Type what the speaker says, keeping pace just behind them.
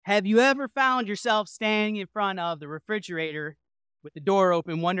Have you ever found yourself standing in front of the refrigerator with the door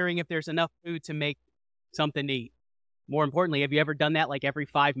open, wondering if there's enough food to make something to eat? More importantly, have you ever done that like every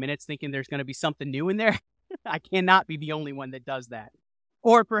 5 minutes thinking there's going to be something new in there? I cannot be the only one that does that.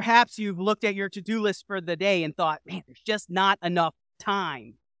 Or perhaps you've looked at your to-do list for the day and thought, man, there's just not enough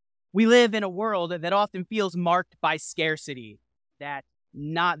time. We live in a world that often feels marked by scarcity, that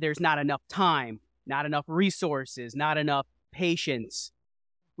there's not enough time, not enough resources, not enough patience.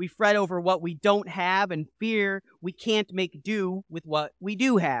 We fret over what we don't have and fear we can't make do with what we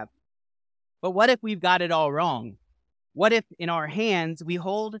do have. But what if we've got it all wrong? What if in our hands we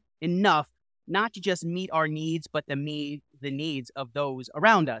hold enough not to just meet our needs, but to meet the needs of those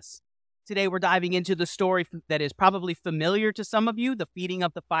around us? Today we're diving into the story that is probably familiar to some of you, the feeding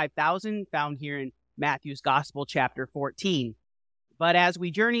of the 5,000, found here in Matthew's Gospel, chapter 14. But as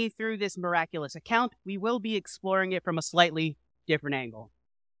we journey through this miraculous account, we will be exploring it from a slightly different angle.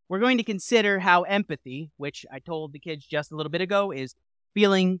 We're going to consider how empathy, which I told the kids just a little bit ago is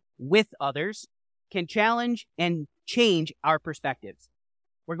feeling with others, can challenge and change our perspectives.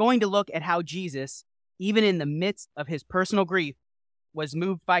 We're going to look at how Jesus, even in the midst of his personal grief, was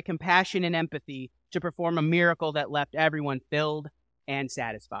moved by compassion and empathy to perform a miracle that left everyone filled and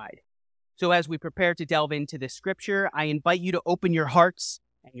satisfied. So as we prepare to delve into this scripture, I invite you to open your hearts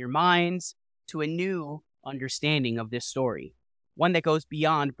and your minds to a new understanding of this story, one that goes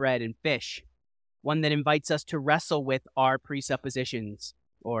beyond bread and fish, one that invites us to wrestle with our presuppositions,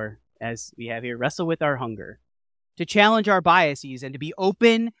 or as we have here, wrestle with our hunger, to challenge our biases and to be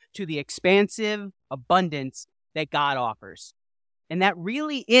open to the expansive abundance that God offers. And that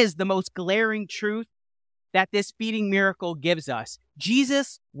really is the most glaring truth that this feeding miracle gives us.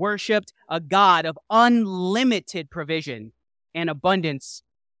 Jesus worshiped a God of unlimited provision and abundance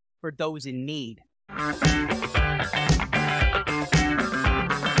for those in need.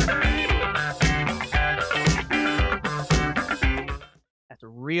 That's a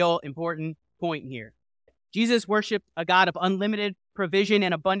real important point here. Jesus worshiped a God of unlimited provision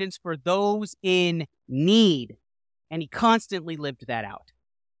and abundance for those in need, and he constantly lived that out.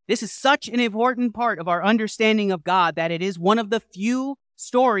 This is such an important part of our understanding of God that it is one of the few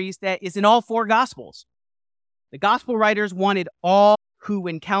stories that is in all four Gospels. The Gospel writers wanted all who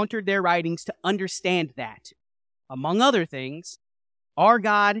encountered their writings to understand that. Among other things, our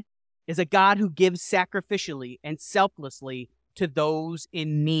God is a God who gives sacrificially and selflessly to those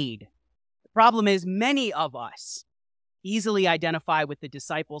in need. The problem is many of us easily identify with the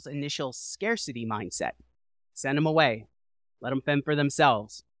disciples' initial scarcity mindset. Send them away. Let them fend for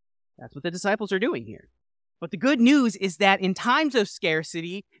themselves. That's what the disciples are doing here. But the good news is that in times of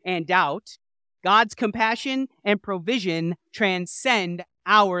scarcity and doubt, God's compassion and provision transcend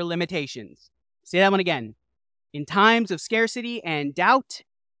our limitations. Say that one again. In times of scarcity and doubt,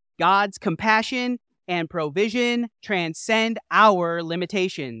 God's compassion and provision transcend our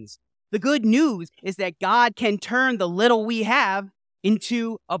limitations. The good news is that God can turn the little we have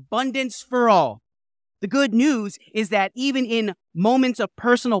into abundance for all. The good news is that even in moments of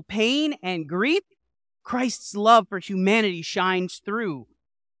personal pain and grief, Christ's love for humanity shines through,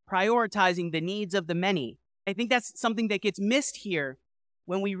 prioritizing the needs of the many. I think that's something that gets missed here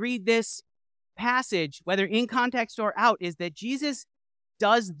when we read this passage, whether in context or out, is that Jesus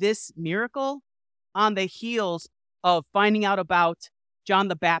does this miracle on the heels of finding out about John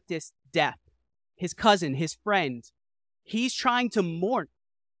the Baptist's death, his cousin, his friend. He's trying to mourn.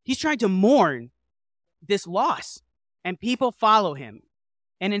 He's trying to mourn this loss, and people follow him.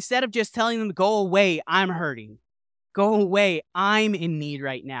 And instead of just telling them to go away, I'm hurting. Go away, I'm in need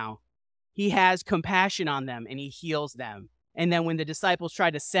right now. He has compassion on them and he heals them. And then when the disciples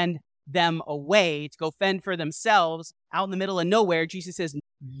try to send them away to go fend for themselves out in the middle of nowhere, Jesus says,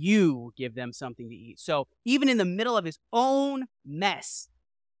 you give them something to eat. So even in the middle of his own mess,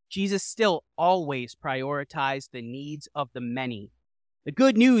 Jesus still always prioritized the needs of the many. The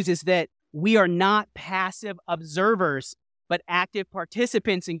good news is that we are not passive observers, but active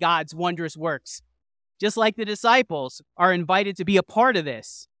participants in God's wondrous works. Just like the disciples are invited to be a part of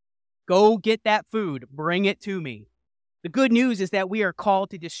this. Go get that food, bring it to me. The good news is that we are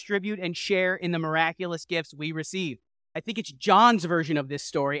called to distribute and share in the miraculous gifts we receive. I think it's John's version of this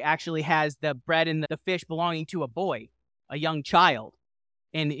story actually has the bread and the fish belonging to a boy, a young child.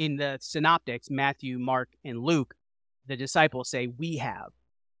 And in the synoptics, Matthew, Mark, and Luke, the disciples say, we have.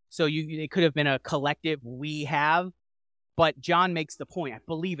 So it could have been a collective we have, but John makes the point, I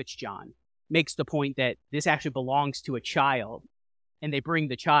believe it's John, makes the point that this actually belongs to a child, and they bring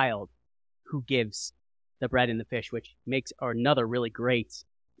the child who gives the bread and the fish, which makes another really great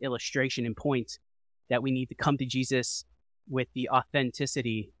illustration and point that we need to come to Jesus with the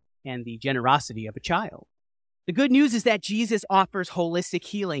authenticity and the generosity of a child. The good news is that Jesus offers holistic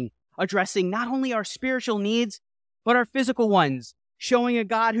healing, addressing not only our spiritual needs, but our physical ones, showing a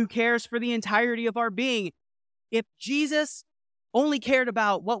God who cares for the entirety of our being. If Jesus only cared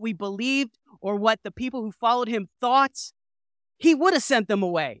about what we believed or what the people who followed him thought, he would have sent them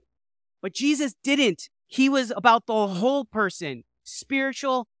away. But Jesus didn't. He was about the whole person,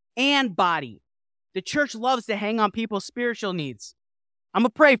 spiritual and body. The church loves to hang on people's spiritual needs. I'm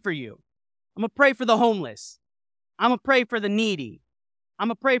going to pray for you. I'm going to pray for the homeless. I'm going to pray for the needy. I'm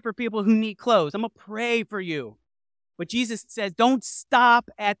going to pray for people who need clothes. I'm going to pray for you. But Jesus says, don't stop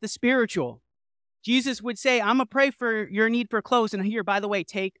at the spiritual. Jesus would say, I'm going to pray for your need for clothes. And here, by the way,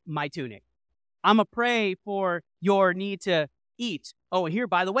 take my tunic. I'm going to pray for your need to eat. Oh, and here,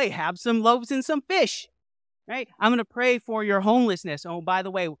 by the way, have some loaves and some fish. Right? I'm going to pray for your homelessness. Oh, by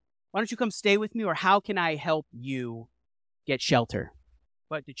the way, why don't you come stay with me? Or how can I help you get shelter?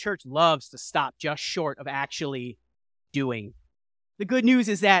 But the church loves to stop just short of actually doing. The good news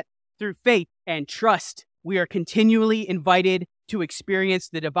is that through faith and trust, we are continually invited to experience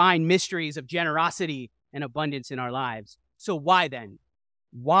the divine mysteries of generosity and abundance in our lives. So why then?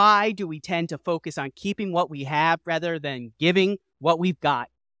 Why do we tend to focus on keeping what we have rather than giving what we've got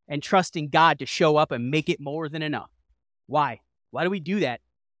and trusting God to show up and make it more than enough? Why? Why do we do that?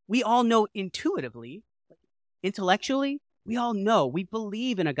 We all know intuitively, intellectually, we all know, we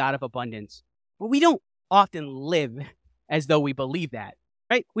believe in a God of abundance, but we don't often live as though we believe that,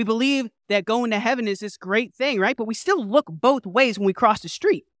 right? We believe that going to heaven is this great thing, right? But we still look both ways when we cross the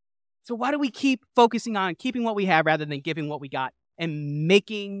street. So why do we keep focusing on keeping what we have rather than giving what we got and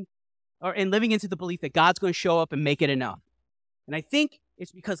living into the belief that God's going to show up and make it enough? And I think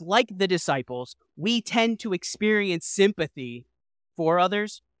it's because, like the disciples, we tend to experience sympathy for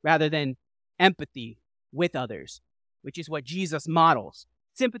others rather than empathy with others, which is what Jesus models.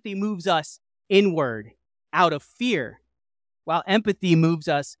 Sympathy moves us inward out of fear, while empathy moves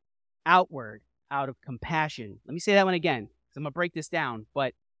us outward out of compassion. Let me say that one again, because I'm going to break this down,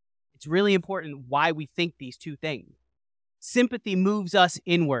 but it's really important why we think these two things. Sympathy moves us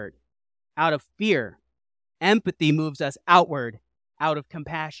inward out of fear. Empathy moves us outward out of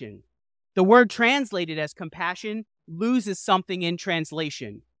compassion. The word translated as compassion loses something in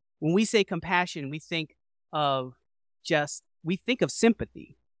translation. When we say compassion, we think of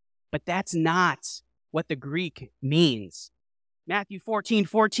sympathy, but that's not what the Greek means. Matthew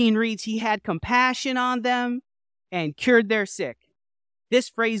 14:14 reads, he had compassion on them and cured their sick. This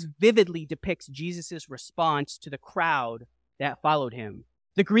phrase vividly depicts Jesus' response to the crowd that followed him.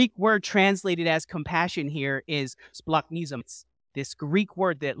 The Greek word translated as compassion here is splachnism. It's this Greek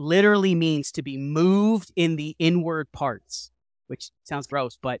word that literally means to be moved in the inward parts, which sounds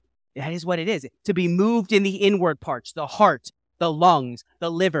gross, but that is what it is. To be moved in the inward parts, the heart, the lungs,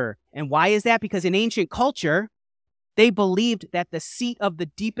 the liver. And why is that? Because in ancient culture, they believed that the seat of the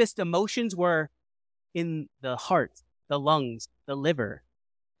deepest emotions were in the heart, the lungs, the liver.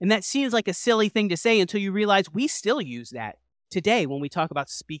 And that seems like a silly thing to say until you realize we still use that today when we talk about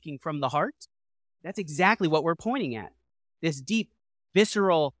speaking from the heart. That's exactly what we're pointing at. This deep,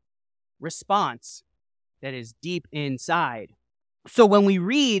 visceral response that is deep inside. So when we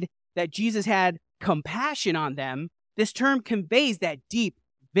read that Jesus had compassion on them, this term conveys that deep,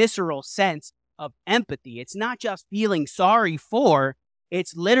 visceral sense of empathy. It's not just feeling sorry for,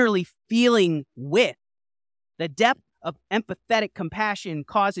 it's literally feeling with. The depth of empathetic compassion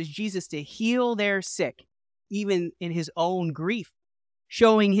causes Jesus to heal their sick, even in his own grief,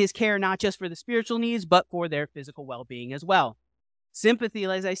 showing his care not just for the spiritual needs, but for their physical well-being as well. Sympathy,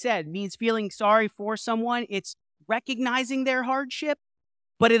 as I said, means feeling sorry for someone. It's recognizing their hardship,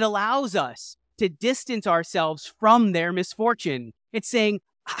 but it allows us to distance ourselves from their misfortune. It's saying,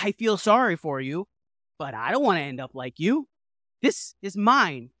 I feel sorry for you, but I don't want to end up like you. This is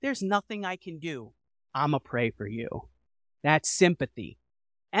mine. There's nothing I can do. I'm going to pray for you. That's sympathy.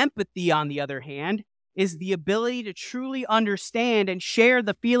 Empathy, on the other hand, is the ability to truly understand and share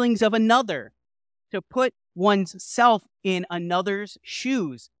the feelings of another, to put one's self in another's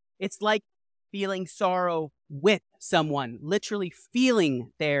shoes. It's like feeling sorrow with someone, literally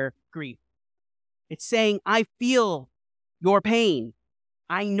feeling their grief. It's saying, I feel your pain.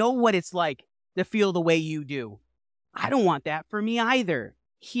 I know what it's like to feel the way you do. I don't want that for me either.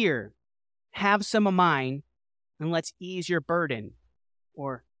 Here, have some of mine, and let's ease your burden,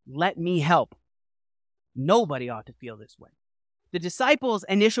 or let me help. Nobody ought to feel this way. The disciples'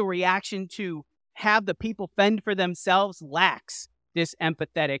 initial reaction to have the people fend for themselves lacks this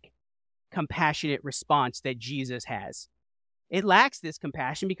empathetic, compassionate response that Jesus has. It lacks this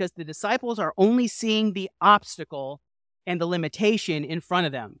compassion because the disciples are only seeing the obstacle and the limitation in front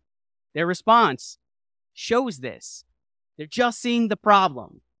of them. Their response shows this. They're just seeing the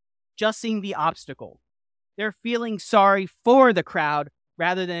problem, just seeing the obstacle. They're feeling sorry for the crowd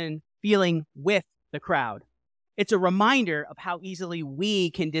rather than feeling with the crowd. It's a reminder of how easily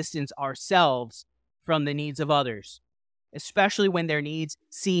we can distance ourselves from the needs of others, especially when their needs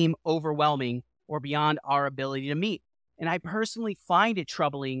seem overwhelming or beyond our ability to meet. And I personally find it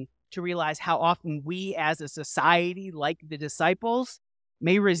troubling to realize how often we as a society, like the disciples,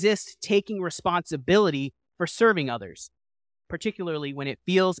 may resist taking responsibility for serving others, particularly when it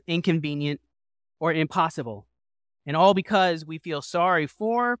feels inconvenient or impossible. And all because we feel sorry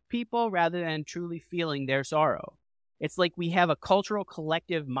for people rather than truly feeling their sorrow. It's like we have a cultural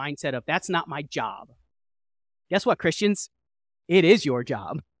collective mindset of, that's not my job. Guess what, Christians? It is your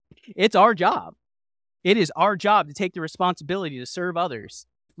job. It's our job. It is our job to take the responsibility to serve others.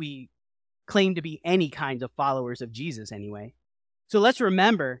 We claim to be any kind of followers of Jesus anyway. So let's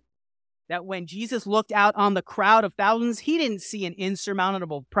remember that when Jesus looked out on the crowd of thousands, he didn't see an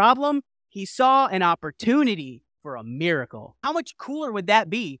insurmountable problem. He saw an opportunity for a miracle. How much cooler would that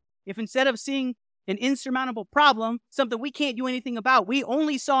be if instead of seeing an insurmountable problem, something we can't do anything about, we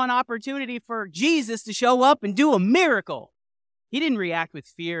only saw an opportunity for Jesus to show up and do a miracle? He didn't react with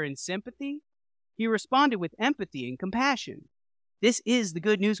fear and sympathy. He responded with empathy and compassion. This is the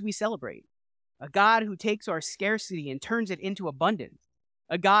good news we celebrate. A God who takes our scarcity and turns it into abundance.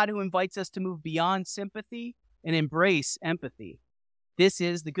 A God who invites us to move beyond sympathy and embrace empathy. This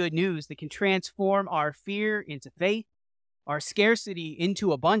is the good news that can transform our fear into faith, our scarcity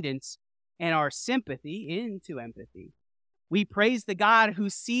into abundance, and our sympathy into empathy. We praise the God who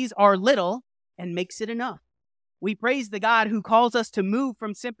sees our little and makes it enough. We praise the God who calls us to move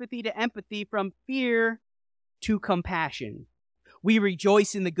from sympathy to empathy, from fear to compassion. We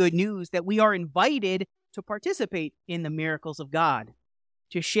rejoice in the good news that we are invited to participate in the miracles of God,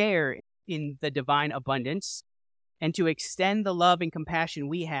 to share in the divine abundance, and to extend the love and compassion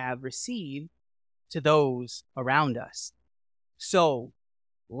we have received to those around us. So,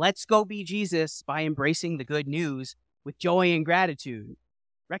 let's go be Jesus by embracing the good news with joy and gratitude,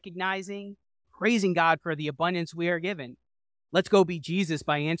 recognizing, praising God for the abundance we are given. Let's go be Jesus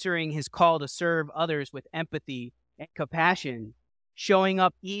by answering his call to serve others with empathy and compassion, showing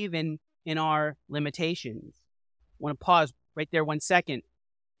up even in our limitations. I want to pause right there 1 second.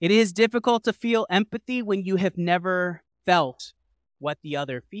 It is difficult to feel empathy when you have never felt what the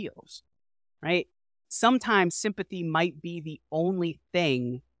other feels, right? Sometimes sympathy might be the only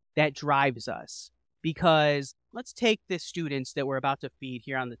thing that drives us, because let's take the students that we're about to feed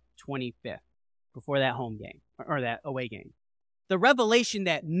here on the 25th before that home game or that away game. The revelation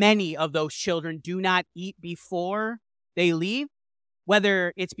that many of those children do not eat before they leave,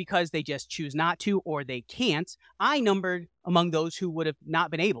 whether it's because they just choose not to or they can't, I numbered among those who would have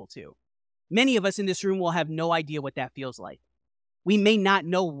not been able to. Many of us in this room will have no idea what that feels like. We may not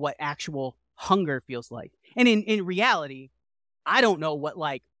know what actual hunger feels like. And in reality, I don't know what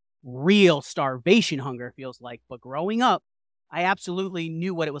real starvation hunger feels like. But growing up, I absolutely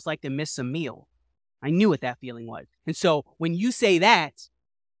knew what it was like to miss a meal. I knew what that feeling was. And so when you say that,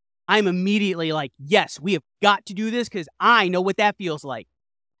 I'm immediately like, yes, we have got to do this because I know what that feels like.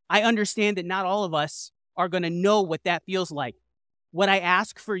 I understand that not all of us are going to know what that feels like. What I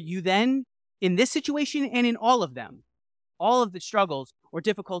ask for you then, in this situation and in all of them, all of the struggles or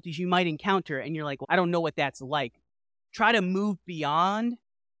difficulties you might encounter, and you're like, well, I don't know what that's like. Try to move beyond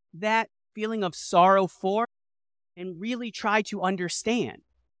that feeling of sorrow for and really try to understand.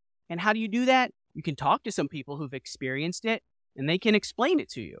 And how do you do that? You can talk to some people who've experienced it, and they can explain it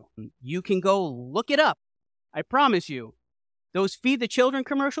to you. You can go look it up. I promise you, those Feed the Children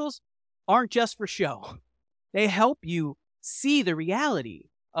commercials aren't just for show. They help you see the reality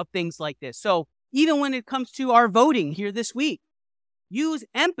of things like this. So even when it comes to our voting here this week, use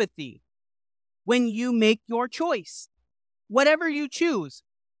empathy when you make your choice. Whatever you choose,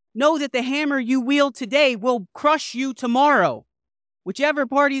 know that the hammer you wield today will crush you tomorrow. Whichever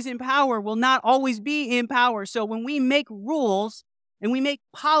party's in power will not always be in power. So when we make rules and we make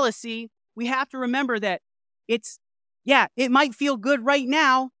policy, we have to remember that it might feel good right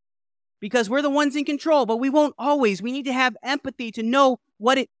now because we're the ones in control, but we won't always. We need to have empathy to know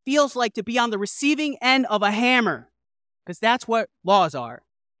what it feels like to be on the receiving end of a hammer, because that's what laws are.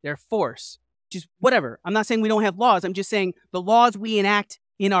 They're force. Just whatever. I'm not saying we don't have laws. I'm just saying the laws we enact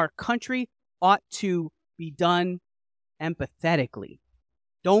in our country ought to be done empathetically.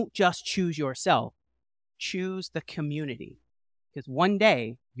 Don't just choose yourself. Choose the community. Because one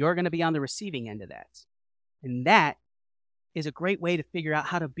day, you're going to be on the receiving end of that. And that is a great way to figure out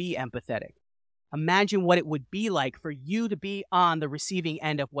how to be empathetic. Imagine what it would be like for you to be on the receiving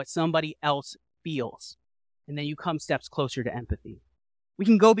end of what somebody else feels. And then you come steps closer to empathy. We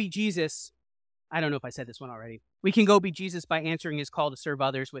can go be Jesus. I don't know if I said this one already. We can go be Jesus by answering his call to serve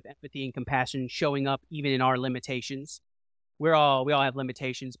others with empathy and compassion, showing up even in our limitations. We all have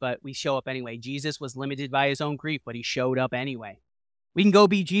limitations, but we show up anyway. Jesus was limited by his own grief, but he showed up anyway. We can go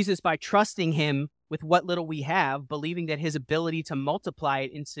be Jesus by trusting him with what little we have, believing that his ability to multiply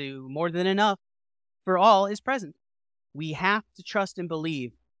it into more than enough for all is present. We have to trust and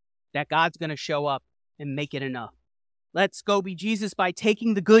believe that God's going to show up and make it enough. Let's go be Jesus by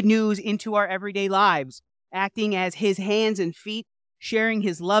taking the good news into our everyday lives, acting as his hands and feet, sharing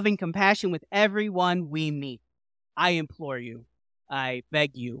his love and compassion with everyone we meet. I implore you, I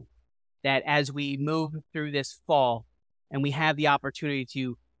beg you, that as we move through this fall and we have the opportunity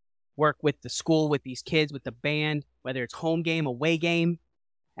to work with the school, with these kids, with the band, whether it's home game, away game,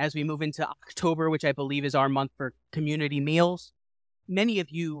 as we move into October, which I believe is our month for community meals, many of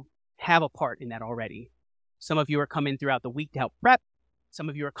you have a part in that already. Some of you are coming throughout the week to help prep. Some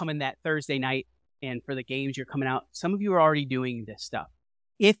of you are coming that Thursday night, and for the games you're coming out. Some of you are already doing this stuff.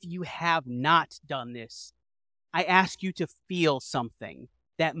 If you have not done this, I ask you to feel something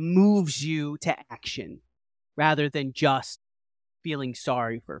that moves you to action rather than just feeling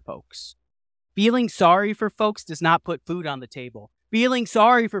sorry for folks. Feeling sorry for folks does not put food on the table. Feeling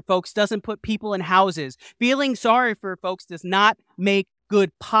sorry for folks doesn't put people in houses. Feeling sorry for folks does not make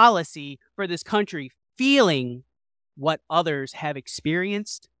good policy for this country. Feeling what others have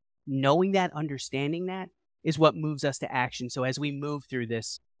experienced, knowing that, understanding that, is what moves us to action. So as we move through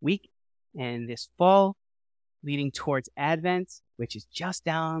this week and this fall, leading towards Advent, which is just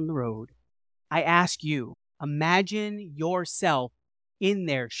down the road, I ask you, imagine yourself in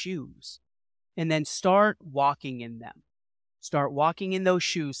their shoes and then start walking in them. Start walking in those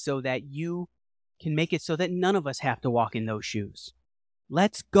shoes so that you can make it so that none of us have to walk in those shoes.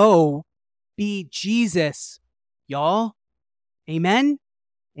 Let's go be Jesus, y'all. Amen?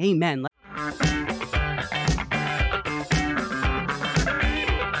 Amen.